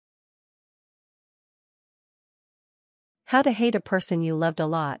How to hate a person you loved a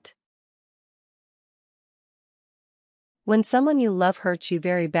lot. When someone you love hurts you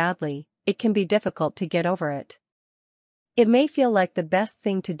very badly, it can be difficult to get over it. It may feel like the best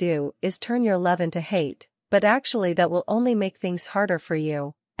thing to do is turn your love into hate, but actually that will only make things harder for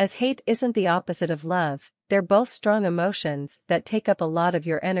you, as hate isn't the opposite of love. They're both strong emotions that take up a lot of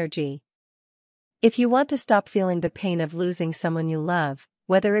your energy. If you want to stop feeling the pain of losing someone you love,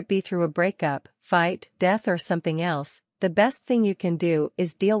 whether it be through a breakup, fight, death or something else, the best thing you can do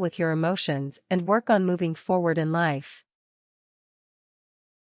is deal with your emotions and work on moving forward in life.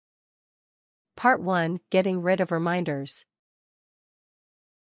 Part 1: Getting rid of reminders.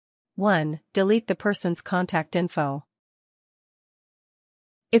 1. Delete the person's contact info.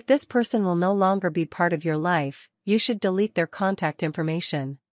 If this person will no longer be part of your life, you should delete their contact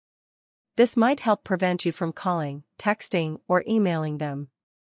information. This might help prevent you from calling, texting, or emailing them.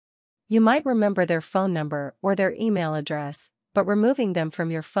 You might remember their phone number or their email address, but removing them from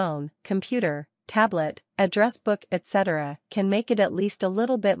your phone, computer, tablet, address book, etc. can make it at least a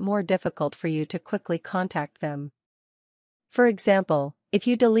little bit more difficult for you to quickly contact them. For example, if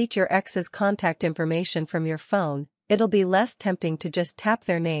you delete your ex's contact information from your phone, it'll be less tempting to just tap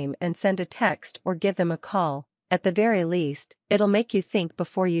their name and send a text or give them a call. At the very least, it'll make you think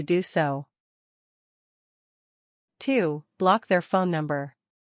before you do so. 2. Block their phone number.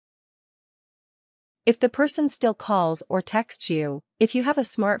 If the person still calls or texts you, if you have a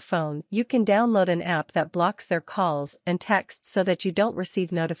smartphone, you can download an app that blocks their calls and texts so that you don't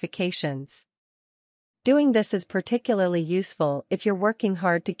receive notifications. Doing this is particularly useful if you're working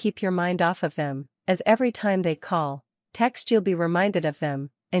hard to keep your mind off of them, as every time they call, text, you'll be reminded of them,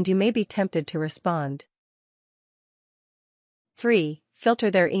 and you may be tempted to respond. 3.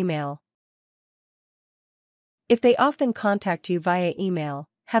 Filter their email. If they often contact you via email,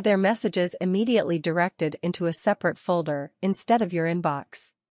 have their messages immediately directed into a separate folder instead of your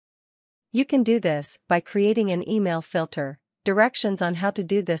inbox. You can do this by creating an email filter. Directions on how to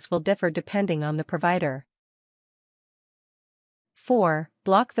do this will differ depending on the provider. 4.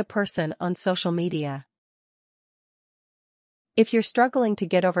 Block the person on social media. If you're struggling to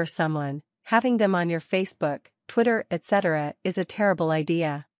get over someone, having them on your Facebook, Twitter, etc. is a terrible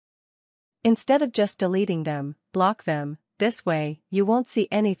idea. Instead of just deleting them, block them. This way, you won't see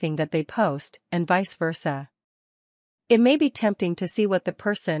anything that they post, and vice versa. It may be tempting to see what the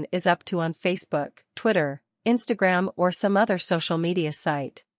person is up to on Facebook, Twitter, Instagram, or some other social media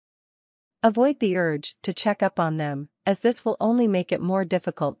site. Avoid the urge to check up on them, as this will only make it more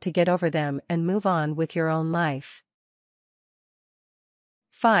difficult to get over them and move on with your own life.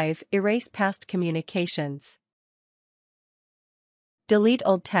 5. Erase past communications. Delete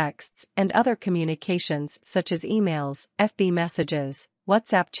old texts and other communications such as emails, FB messages,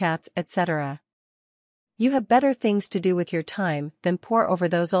 WhatsApp chats, etc. You have better things to do with your time than pore over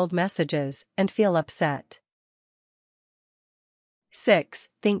those old messages and feel upset. 6.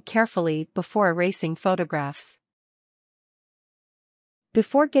 Think carefully before erasing photographs.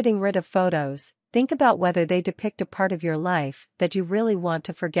 Before getting rid of photos, think about whether they depict a part of your life that you really want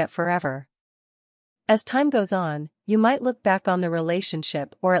to forget forever. As time goes on, you might look back on the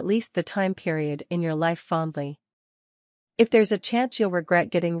relationship or at least the time period in your life fondly. If there's a chance you'll regret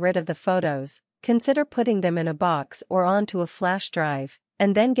getting rid of the photos, consider putting them in a box or onto a flash drive,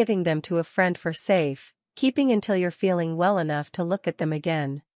 and then giving them to a friend for safe, keeping until you're feeling well enough to look at them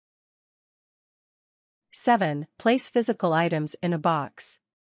again. 7. Place physical items in a box.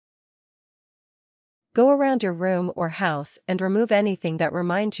 Go around your room or house and remove anything that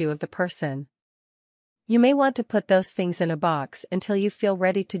reminds you of the person. You may want to put those things in a box until you feel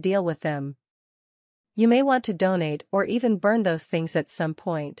ready to deal with them. You may want to donate or even burn those things at some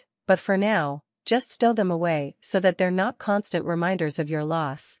point, but for now, just stow them away so that they're not constant reminders of your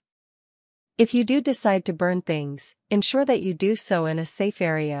loss. If you do decide to burn things, ensure that you do so in a safe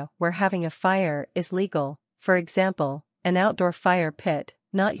area where having a fire is legal, for example, an outdoor fire pit,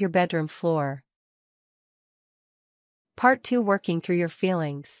 not your bedroom floor. Part 2: Working through your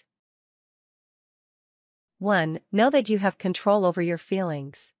feelings. 1. Know that you have control over your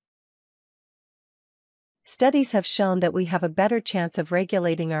feelings. Studies have shown that we have a better chance of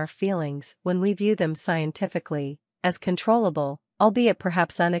regulating our feelings when we view them scientifically, as controllable, albeit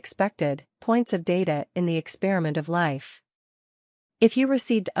perhaps unexpected, points of data in the experiment of life. If you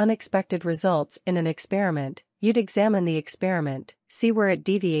received unexpected results in an experiment, you'd examine the experiment, see where it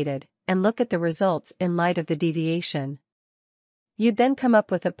deviated, and look at the results in light of the deviation. You'd then come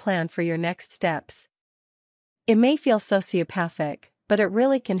up with a plan for your next steps. It may feel sociopathic, but it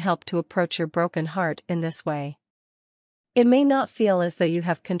really can help to approach your broken heart in this way. It may not feel as though you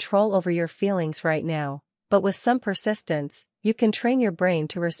have control over your feelings right now, but with some persistence, you can train your brain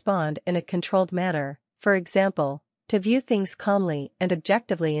to respond in a controlled manner, for example, to view things calmly and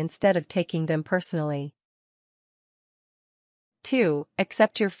objectively instead of taking them personally. 2.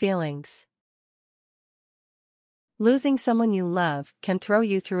 Accept your feelings. Losing someone you love can throw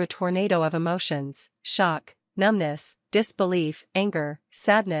you through a tornado of emotions: shock, numbness, disbelief, anger,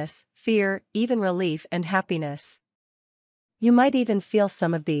 sadness, fear, even relief and happiness. You might even feel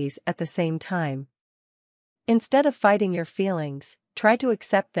some of these at the same time. Instead of fighting your feelings, try to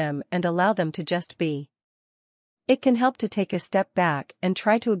accept them and allow them to just be. It can help to take a step back and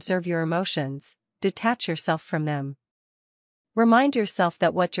try to observe your emotions, detach yourself from them. Remind yourself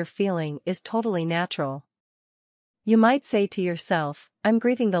that what you're feeling is totally natural. You might say to yourself, "I'm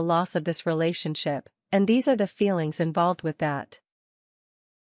grieving the loss of this relationship, and these are the feelings involved with that."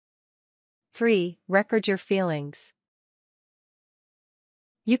 3. Record your feelings.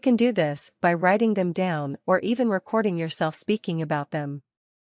 You can do this by writing them down or even recording yourself speaking about them.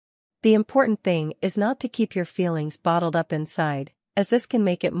 The important thing is not to keep your feelings bottled up inside, as this can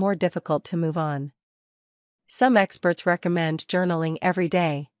make it more difficult to move on. Some experts recommend journaling every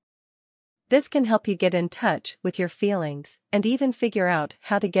day. This can help you get in touch with your feelings and even figure out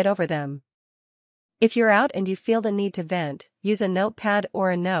how to get over them. If you're out and you feel the need to vent, use a notepad or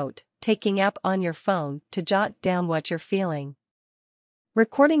a note-taking app on your phone to jot down what you're feeling.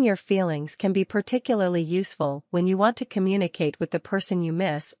 Recording your feelings can be particularly useful when you want to communicate with the person you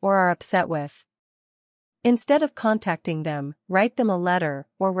miss or are upset with. Instead of contacting them, write them a letter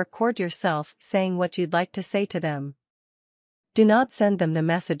or record yourself saying what you'd like to say to them. Do not send them the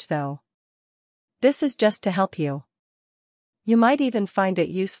message though. This is just to help you. You might even find it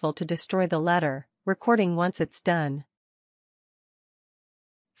useful to destroy the letter, recording once it's done.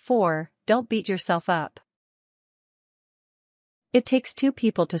 4. Don't beat yourself up. It takes 2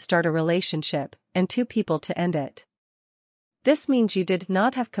 people to start a relationship, and 2 people to end it. This means you did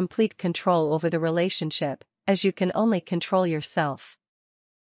not have complete control over the relationship, as you can only control yourself.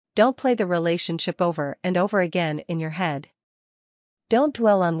 Don't play the relationship over and over again in your head. Don't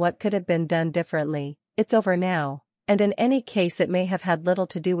dwell on what could have been done differently. It's over now, and in any case it may have had little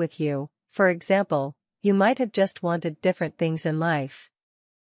to do with you. For example, you might have just wanted different things in life.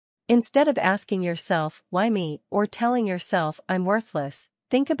 Instead of asking yourself, "Why me?" or telling yourself, "I'm worthless,"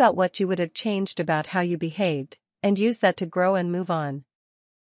 think about what you would have changed about how you behaved, and use that to grow and move on.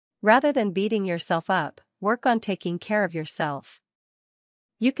 Rather than beating yourself up, work on taking care of yourself.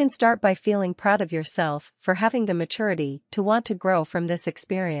 You can start by feeling proud of yourself for having the maturity to want to grow from this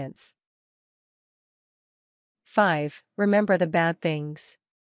experience. 5. Remember the bad things.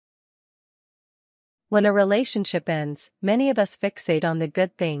 When a relationship ends, many of us fixate on the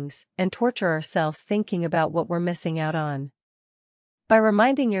good things and torture ourselves thinking about what we're missing out on. By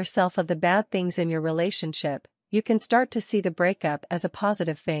reminding yourself of the bad things in your relationship, you can start to see the breakup as a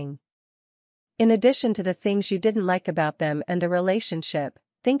positive thing. In addition to the things you didn't like about them and the relationship,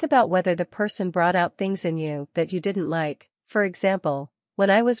 think about whether the person brought out things in you that you didn't like. For example, "When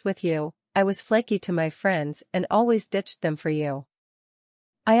I was with you, I was flaky to my friends and always ditched them for you.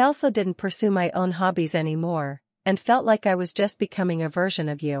 I also didn't pursue my own hobbies anymore, and felt like I was just becoming a version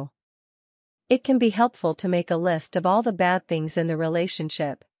of you." It can be helpful to make a list of all the bad things in the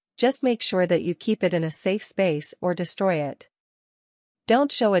relationship. Just make sure that you keep it in a safe space or destroy it.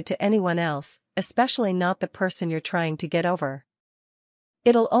 Don't show it to anyone else, especially not the person you're trying to get over.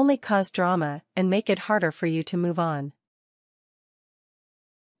 It'll only cause drama and make it harder for you to move on.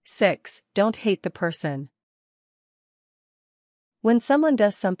 6. Don't hate the person. When someone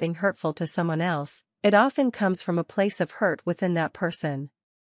does something hurtful to someone else, it often comes from a place of hurt within that person.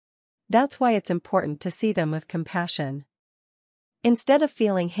 That's why it's important to see them with compassion. Instead of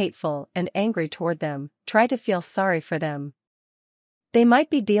feeling hateful and angry toward them, try to feel sorry for them. They might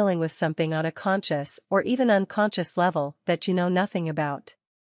be dealing with something on a conscious or even unconscious level that you know nothing about.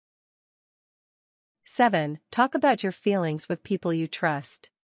 7. Talk about your feelings with people you trust.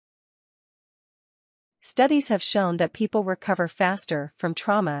 Studies have shown that people recover faster from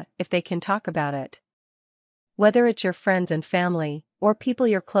trauma if they can talk about it. Whether it's your friends and family, or people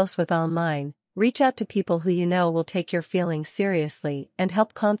you're close with online, reach out to people who you know will take your feelings seriously and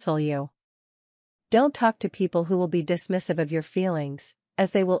help console you. Don't talk to people who will be dismissive of your feelings,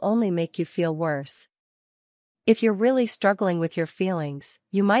 as they will only make you feel worse. If you're really struggling with your feelings,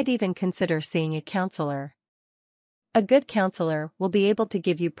 you might even consider seeing a counselor. A good counselor will be able to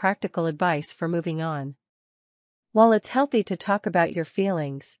give you practical advice for moving on. While it's healthy to talk about your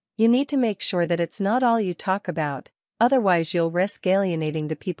feelings, you need to make sure that it's not all you talk about, otherwise you'll risk alienating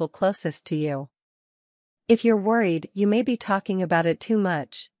the people closest to you. If you're worried you may be talking about it too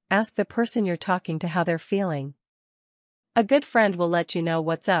much, ask the person you're talking to how they're feeling. A good friend will let you know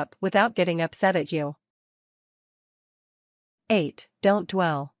what's up without getting upset at you. 8. Don't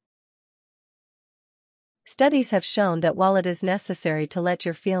dwell. Studies have shown that while it is necessary to let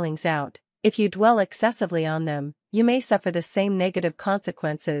your feelings out, if you dwell excessively on them, you may suffer the same negative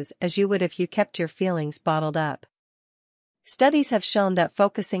consequences as you would if you kept your feelings bottled up. Studies have shown that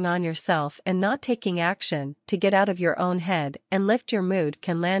focusing on yourself and not taking action to get out of your own head and lift your mood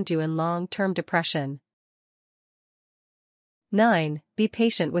can land you in long-term depression. 9. Be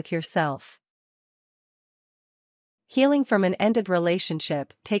patient with yourself. Healing from an ended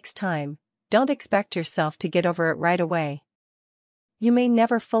relationship takes time. Don't expect yourself to get over it right away. You may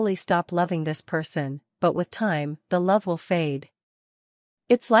never fully stop loving this person, but with time, the love will fade.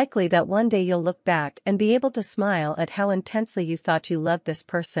 It's likely that one day you'll look back and be able to smile at how intensely you thought you loved this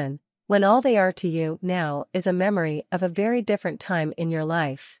person, when all they are to you now is a memory of a very different time in your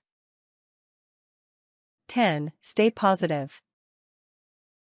life. 10. Stay positive.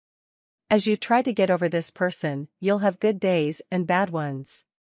 As you try to get over this person, you'll have good days and bad ones.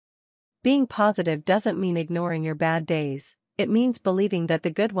 Being positive doesn't mean ignoring your bad days, it means believing that the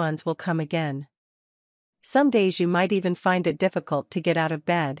good ones will come again. Some days you might even find it difficult to get out of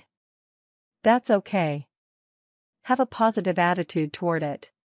bed. That's okay. Have a positive attitude toward it.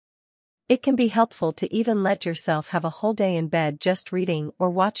 It can be helpful to even let yourself have a whole day in bed just reading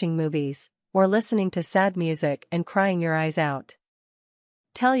or watching movies, or listening to sad music and crying your eyes out.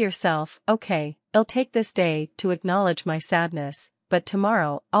 Tell yourself, okay, I'll take this day to acknowledge my sadness, but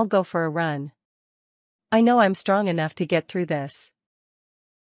tomorrow I'll go for a run. I know I'm strong enough to get through this.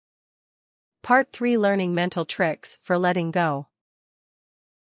 Part 3. Learning mental tricks for letting go.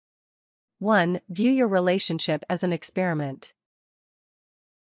 1. View your relationship as an experiment.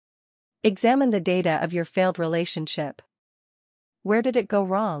 Examine the data of your failed relationship. Where did it go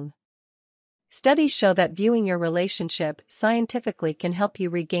wrong? Studies show that viewing your relationship scientifically can help you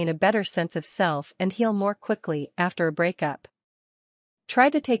regain a better sense of self and heal more quickly after a breakup. Try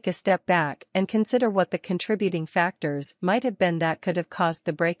to take a step back and consider what the contributing factors might have been that could have caused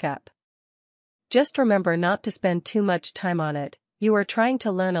the breakup. Just remember not to spend too much time on it. You are trying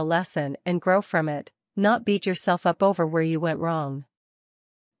to learn a lesson and grow from it, not beat yourself up over where you went wrong.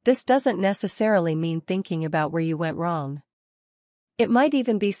 This doesn't necessarily mean thinking about where you went wrong. It might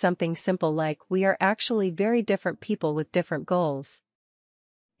even be something simple like we are actually very different people with different goals.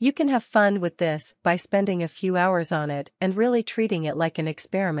 You can have fun with this by spending a few hours on it and really treating it like an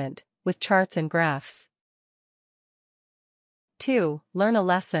experiment, with charts and graphs. 2. Learn a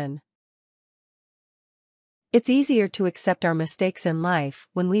lesson. It's easier to accept our mistakes in life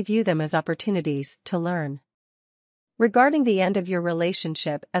when we view them as opportunities to learn. Regarding the end of your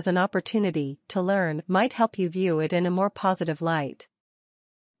relationship as an opportunity to learn might help you view it in a more positive light.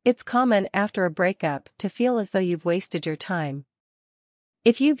 It's common after a breakup to feel as though you've wasted your time.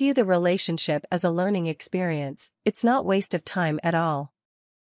 If you view the relationship as a learning experience, it's not waste of time at all.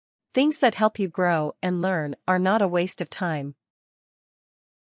 Things that help you grow and learn are not a waste of time.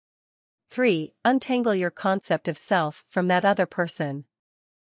 3. Untangle your concept of self from that other person.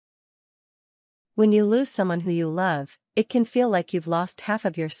 When you lose someone who you love, it can feel like you've lost half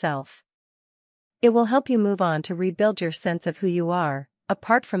of yourself. It will help you move on to rebuild your sense of who you are,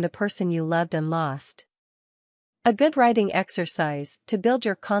 apart from the person you loved and lost. A good writing exercise to build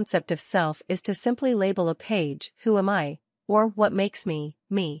your concept of self is to simply label a page, "Who am I?" or "What makes me,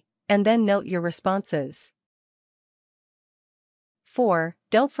 me?" and then note your responses. 4.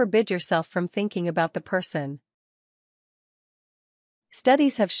 Don't forbid yourself from thinking about the person.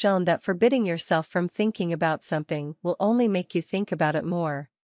 Studies have shown that forbidding yourself from thinking about something will only make you think about it more.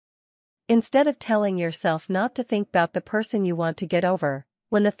 Instead of telling yourself not to think about the person you want to get over,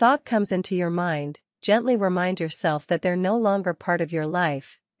 when the thought comes into your mind, gently remind yourself that they're no longer part of your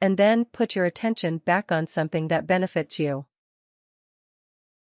life, and then put your attention back on something that benefits you.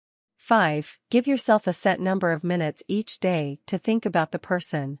 5. Give yourself a set number of minutes each day to think about the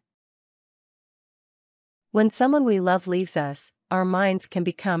person. When someone we love leaves us, our minds can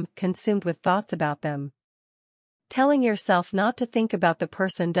become consumed with thoughts about them. Telling yourself not to think about the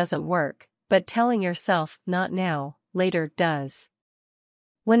person doesn't work, but telling yourself not now, later does.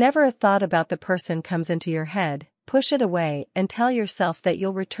 Whenever a thought about the person comes into your head, push it away and tell yourself that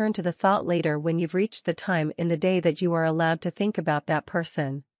you'll return to the thought later when you've reached the time in the day that you are allowed to think about that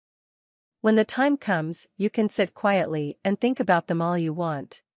person. When the time comes, you can sit quietly and think about them all you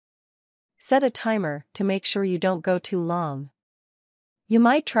want. Set a timer to make sure you don't go too long. You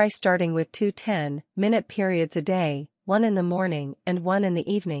might try starting with 2 10-minute periods a day, one in the morning and one in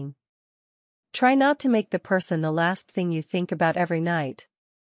the evening. Try not to make the person the last thing you think about every night.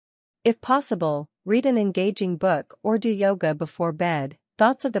 If possible, read an engaging book or do yoga before bed.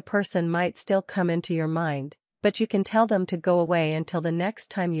 Thoughts of the person might still come into your mind, but you can tell them to go away until the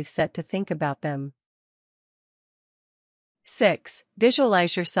next time you've set to think about them. 6.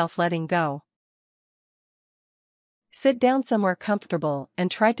 Visualize yourself letting go. Sit down somewhere comfortable and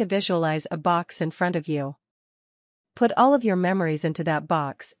try to visualize a box in front of you. Put all of your memories into that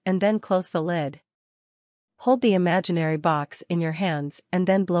box and then close the lid. Hold the imaginary box in your hands and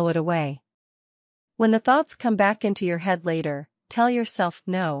then blow it away. When the thoughts come back into your head later, tell yourself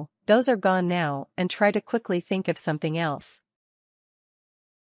no, those are gone now, and try to quickly think of something else.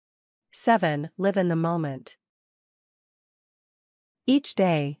 7. Live in the moment. Each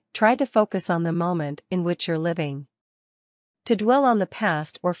day, try to focus on the moment in which you're living. To dwell on the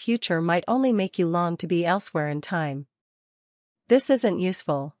past or future might only make you long to be elsewhere in time. This isn't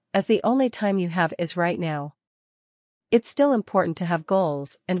useful, as the only time you have is right now. It's still important to have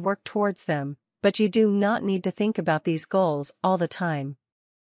goals and work towards them, but you do not need to think about these goals all the time.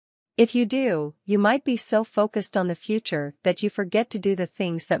 If you do, you might be so focused on the future that you forget to do the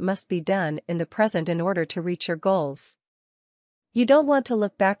things that must be done in the present in order to reach your goals. You don't want to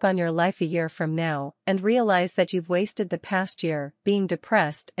look back on your life a year from now and realize that you've wasted the past year being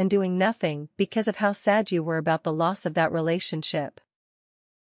depressed and doing nothing because of how sad you were about the loss of that relationship.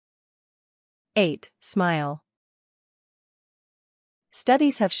 8. Smile.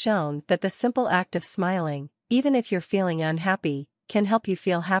 Studies have shown that the simple act of smiling, even if you're feeling unhappy, can help you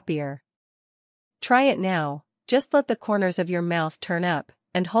feel happier. Try it now, just let the corners of your mouth turn up,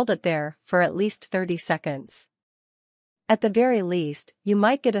 and hold it there for at least 30 seconds. At the very least, you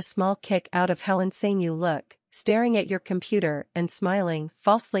might get a small kick out of how insane you look, staring at your computer and smiling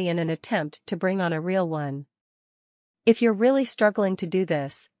falsely in an attempt to bring on a real one. If you're really struggling to do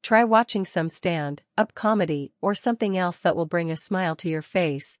this, try watching some stand-up comedy or something else that will bring a smile to your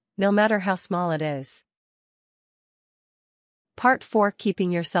face, no matter how small it is. Part 4.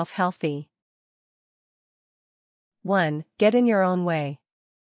 Keeping yourself healthy. 1. Get in your own way.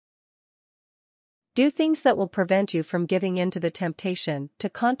 Do things that will prevent you from giving in to the temptation to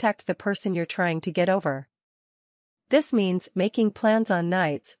contact the person you're trying to get over. This means making plans on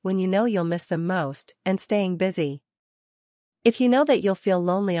nights when you know you'll miss them most and staying busy. If you know that you'll feel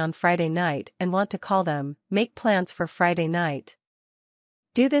lonely on Friday night and want to call them, make plans for Friday night.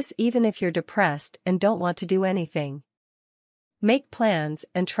 Do this even if you're depressed and don't want to do anything. Make plans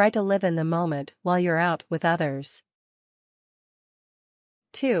and try to live in the moment while you're out with others.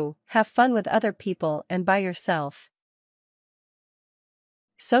 2. Have fun with other people and by yourself.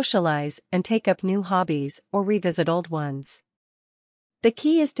 Socialize and take up new hobbies or revisit old ones. The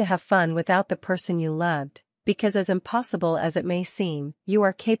key is to have fun without the person you loved, because as impossible as it may seem, you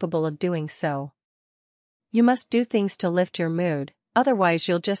are capable of doing so. You must do things to lift your mood, otherwise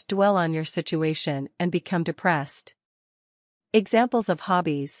you'll just dwell on your situation and become depressed. Examples of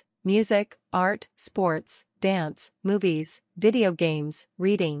hobbies: music, art, sports, dance, movies, video games,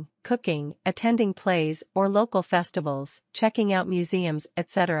 reading, cooking, attending plays or local festivals, checking out museums,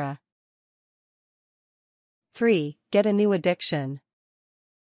 etc. 3. Get a new addiction.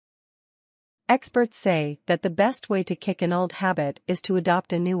 Experts say that the best way to kick an old habit is to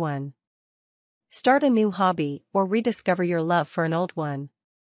adopt a new one. Start a new hobby or rediscover your love for an old one.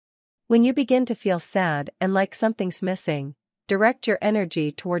 When you begin to feel sad and like something's missing, direct your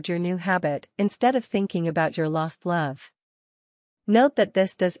energy toward your new habit instead of thinking about your lost love. Note that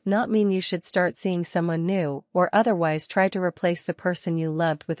this does not mean you should start seeing someone new or otherwise try to replace the person you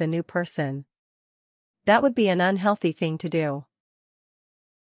loved with a new person. That would be an unhealthy thing to do.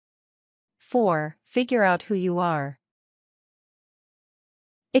 4. Figure out who you are.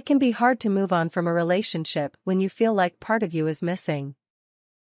 It can be hard to move on from a relationship when you feel like part of you is missing.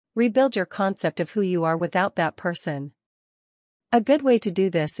 Rebuild your concept of who you are without that person. A good way to do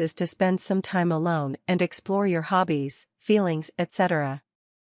this is to spend some time alone and explore your hobbies, feelings, etc.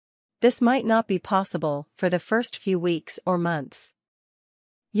 This might not be possible for the first few weeks or months.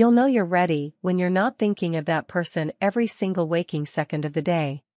 You'll know you're ready when you're not thinking of that person every single waking second of the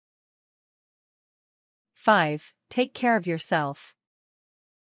day. 5. Take care of yourself.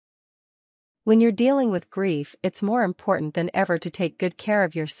 When you're dealing with grief, it's more important than ever to take good care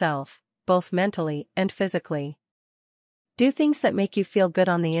of yourself, both mentally and physically. Do things that make you feel good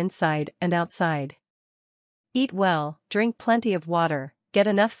on the inside and outside. Eat well, drink plenty of water, get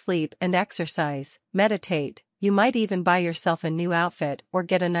enough sleep and exercise, meditate. You might even buy yourself a new outfit or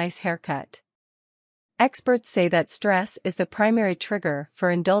get a nice haircut. Experts say that stress is the primary trigger for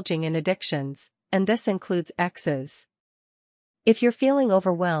indulging in addictions, and this includes exes. If you're feeling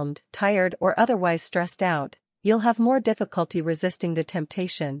overwhelmed, tired or otherwise stressed out, you'll have more difficulty resisting the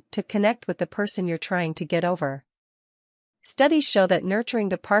temptation to connect with the person you're trying to get over. Studies show that nurturing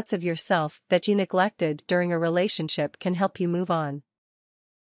the parts of yourself that you neglected during a relationship can help you move on.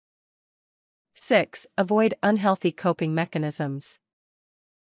 6. Avoid unhealthy coping mechanisms.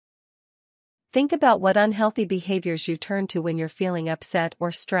 Think about what unhealthy behaviors you turn to when you're feeling upset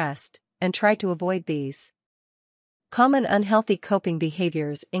or stressed, and try to avoid these. Common unhealthy coping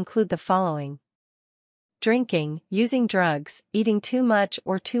behaviors include the following: drinking, using drugs, eating too much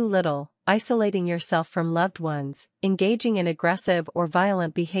or too little, isolating yourself from loved ones, engaging in aggressive or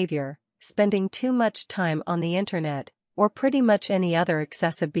violent behavior, spending too much time on the internet, or pretty much any other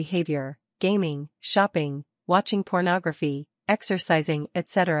excessive behavior, gaming, shopping, watching pornography, exercising,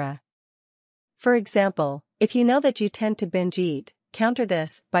 etc. For example, if you know that you tend to binge eat, counter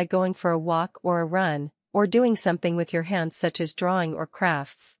this by going for a walk or a run, or doing something with your hands such as drawing or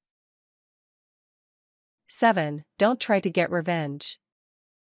crafts. 7. Don't try to get revenge.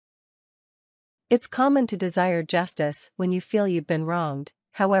 It's common to desire justice when you feel you've been wronged.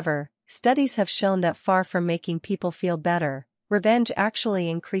 However, studies have shown that far from making people feel better, revenge actually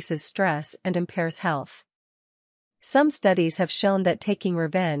increases stress and impairs health. Some studies have shown that taking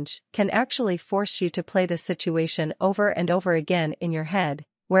revenge can actually force you to play the situation over and over again in your head,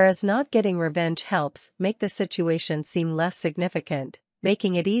 whereas not getting revenge helps make the situation seem less significant,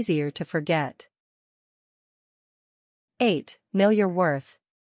 making it easier to forget. 8. Know your worth.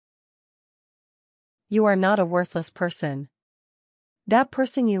 You are not a worthless person. That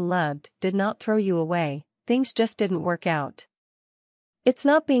person you loved did not throw you away, things just didn't work out. It's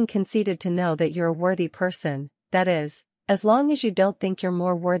not being conceited to know that you're a worthy person, that is, as long as you don't think you're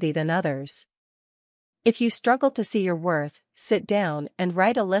more worthy than others. If you struggle to see your worth, sit down and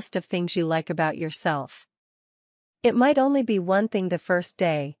write a list of things you like about yourself. It might only be one thing the first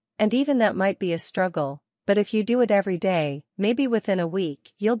day, and even that might be a struggle, but if you do it every day, maybe within a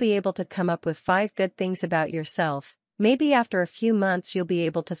week you'll be able to come up with 5 good things about yourself. Maybe after a few months you'll be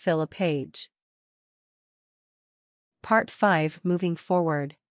able to fill a page. Part 5. Moving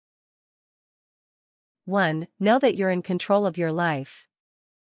forward. 1. Know that you're in control of your life.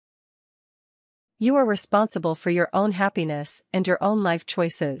 You are responsible for your own happiness and your own life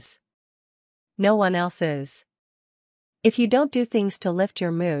choices. No one else is. If you don't do things to lift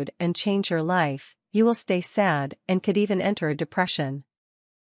your mood and change your life, you will stay sad and could even enter a depression.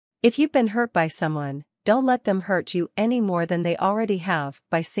 If you've been hurt by someone, don't let them hurt you any more than they already have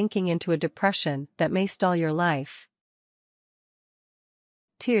by sinking into a depression that may stall your life.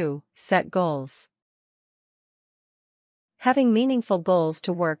 2. Set goals. Having meaningful goals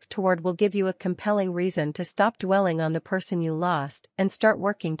to work toward will give you a compelling reason to stop dwelling on the person you lost and start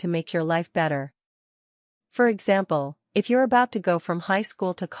working to make your life better. For example, if you're about to go from high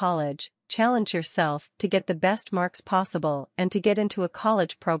school to college, challenge yourself to get the best marks possible and to get into a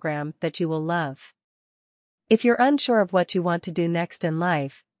college program that you will love. If you're unsure of what you want to do next in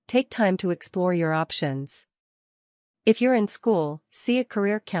life, take time to explore your options. If you're in school, see a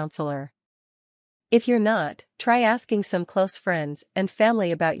career counselor. If you're not, try asking some close friends and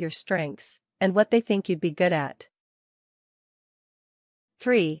family about your strengths and what they think you'd be good at.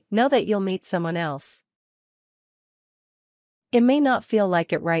 3. Know that you'll meet someone else. It may not feel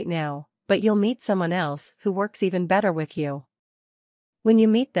like it right now, but you'll meet someone else who works even better with you. When you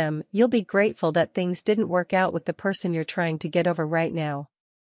meet them, you'll be grateful that things didn't work out with the person you're trying to get over right now.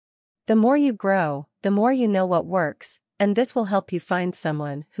 The more you grow, the more you know what works, and this will help you find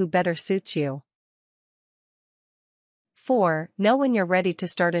someone who better suits you. 4. Know when you're ready to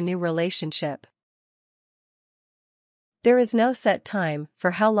start a new relationship. There is no set time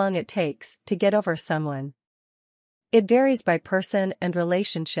for how long it takes to get over someone. It varies by person and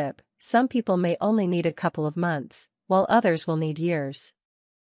relationship. Some people may only need a couple of months, while others will need years.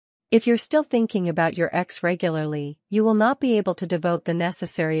 If you're still thinking about your ex regularly, you will not be able to devote the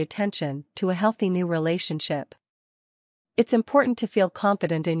necessary attention to a healthy new relationship. It's important to feel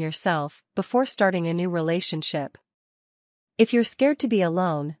confident in yourself before starting a new relationship. If you're scared to be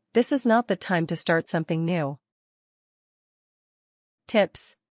alone, this is not the time to start something new.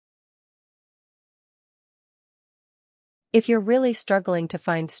 Tips. If you're really struggling to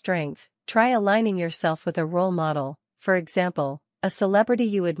find strength, try aligning yourself with a role model, for example, a celebrity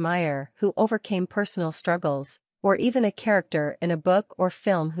you admire who overcame personal struggles, or even a character in a book or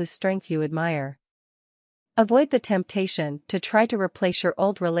film whose strength you admire. Avoid the temptation to try to replace your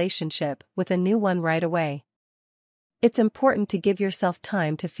old relationship with a new one right away. It's important to give yourself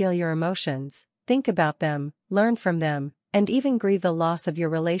time to feel your emotions, think about them, learn from them, and even grieve the loss of your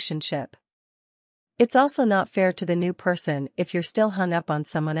relationship. It's also not fair to the new person if you're still hung up on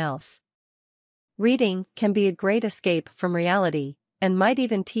someone else. Reading can be a great escape from reality, and might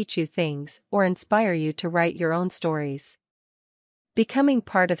even teach you things or inspire you to write your own stories. Becoming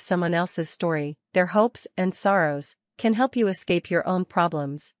part of someone else's story, their hopes and sorrows, can help you escape your own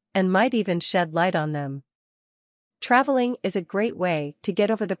problems, and might even shed light on them. Traveling is a great way to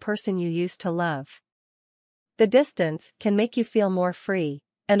get over the person you used to love. The distance can make you feel more free,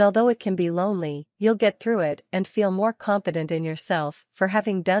 and although it can be lonely, you'll get through it and feel more confident in yourself for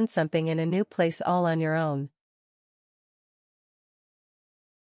having done something in a new place all on your own.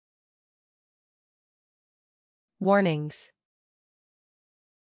 Warnings.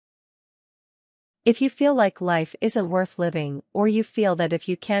 If you feel like life isn't worth living, or you feel that if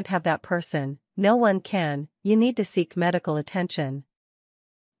you can't have that person, no one can, you need to seek medical attention.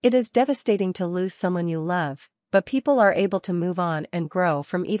 It is devastating to lose someone you love, but people are able to move on and grow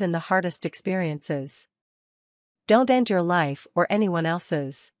from even the hardest experiences. Don't end your life or anyone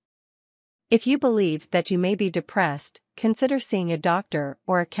else's. If you believe that you may be depressed, consider seeing a doctor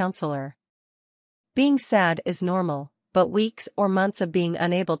or a counselor. Being sad is normal, but weeks or months of being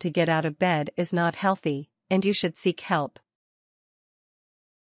unable to get out of bed is not healthy, and you should seek help.